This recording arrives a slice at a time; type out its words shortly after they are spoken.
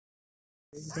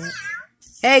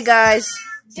Hey guys,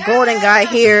 Golden Guy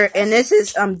here, and this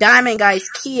is Diamond Guy's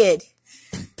kid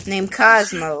named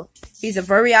Cosmo. He's a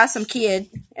very awesome kid,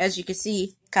 as you can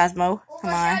see. Cosmo,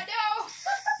 come on.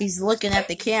 He's looking at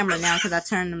the camera now because I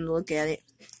turned him to look at it.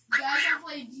 Guys, I'm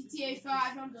playing GTA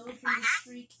 5. I'm delivering this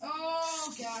freak.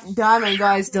 Oh gosh. Diamond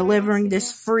Guy's delivering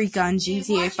this freak on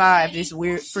GTA 5. This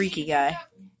weird, freaky guy.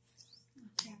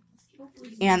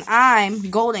 And I'm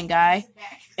Golden Guy.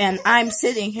 And I'm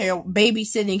sitting here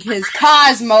babysitting his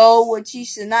Cosmo, which he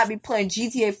should not be playing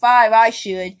GTA 5. I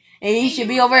should. And he should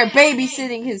be over here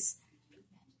babysitting his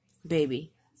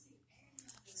baby.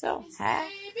 So, hi.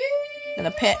 I'm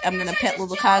gonna pet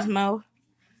little Cosmo.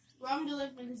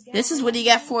 This is what he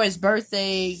got for his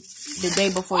birthday the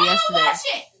day before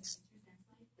yesterday.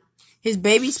 His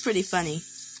baby's pretty funny.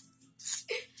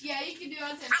 Yeah, you can do all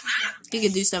types of stuff. He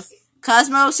can do stuff.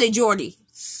 Cosmo, say Jordy.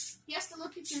 He has to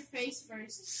look at your face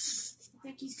first. I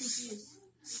think he's confused.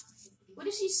 What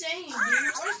is he saying, dude?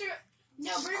 Or is there...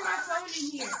 No, bring my phone in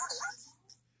here.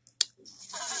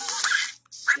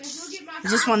 Guys, go get my phone. I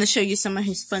just want to show you some of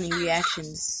his funny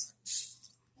reactions.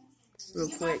 Real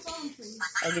quick. Phone,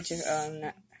 I'll get your,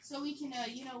 So we can,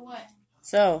 you know what?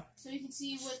 So you can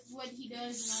see what he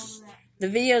does and all of that. The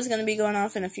video is gonna be going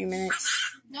off in a few minutes.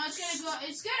 No,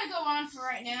 it's gonna go on for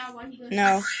right now while he goes.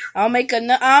 No, I'll make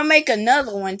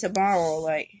another one tomorrow,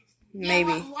 like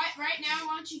maybe. Yeah, right now,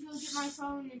 why don't you go get my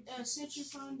phone and set your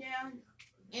phone down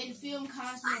and film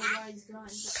Cosmo while he's gone.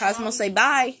 Cosmo, say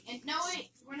bye. And no, wait,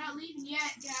 we're not leaving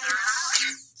yet,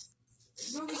 guys.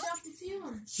 But we have to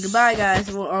film. Goodbye,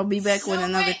 guys. I'll be back with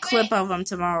another clip of them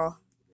tomorrow.